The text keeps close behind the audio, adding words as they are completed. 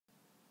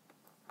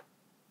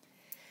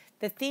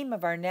The theme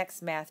of our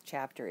next math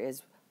chapter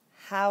is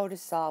how to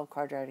solve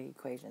quadratic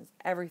equations.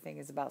 Everything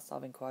is about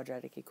solving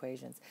quadratic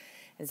equations.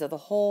 And so the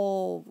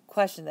whole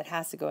question that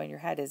has to go in your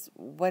head is,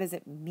 what does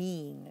it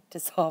mean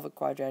to solve a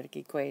quadratic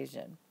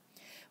equation?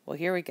 Well,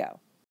 here we go.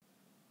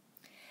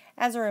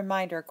 As a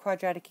reminder, a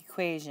quadratic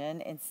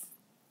equation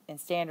in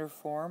standard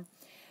form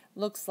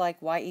looks like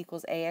y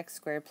equals ax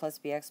squared plus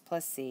bx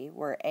plus c,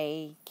 where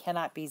a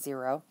cannot be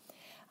 0.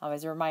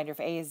 As a reminder, if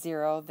a is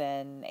 0,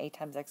 then a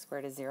times x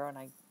squared is 0, and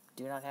I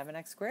do not have an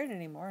x squared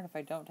anymore. And if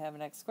I don't have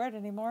an x squared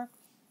anymore,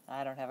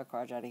 I don't have a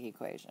quadratic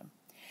equation.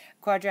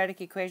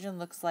 Quadratic equation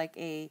looks like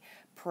a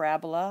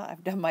parabola.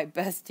 I've done my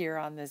best here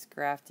on this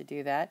graph to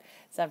do that.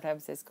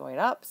 Sometimes it's going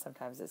up,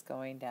 sometimes it's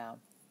going down.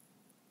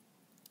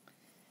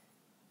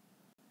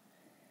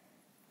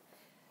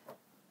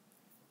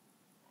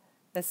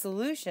 The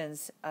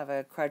solutions of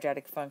a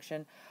quadratic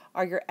function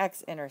are your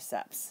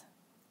x-intercepts,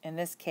 in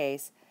this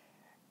case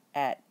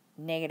at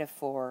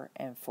 -4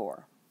 and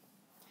 4.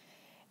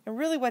 And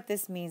really what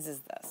this means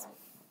is this.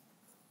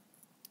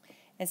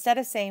 Instead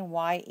of saying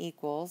y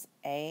equals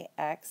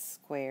ax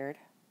squared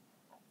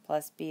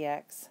plus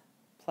bx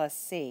plus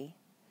c,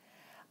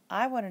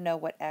 I want to know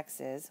what x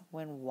is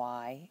when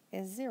y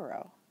is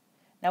 0.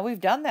 Now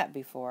we've done that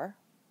before.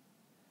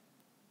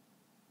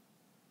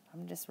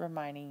 I'm just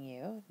reminding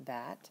you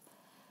that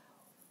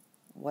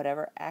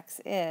whatever x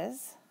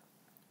is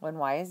when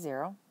y is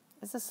 0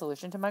 is the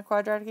solution to my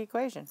quadratic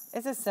equation.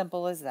 It's as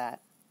simple as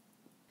that.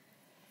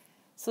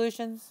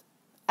 Solutions,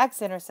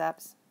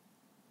 x-intercepts,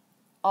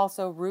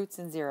 also roots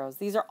and zeros.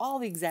 These are all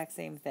the exact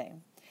same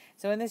thing.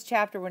 So in this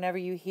chapter, whenever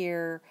you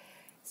hear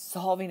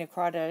solving a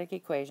quadratic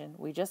equation,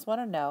 we just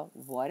want to know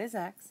what is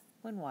x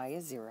when y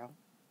is 0.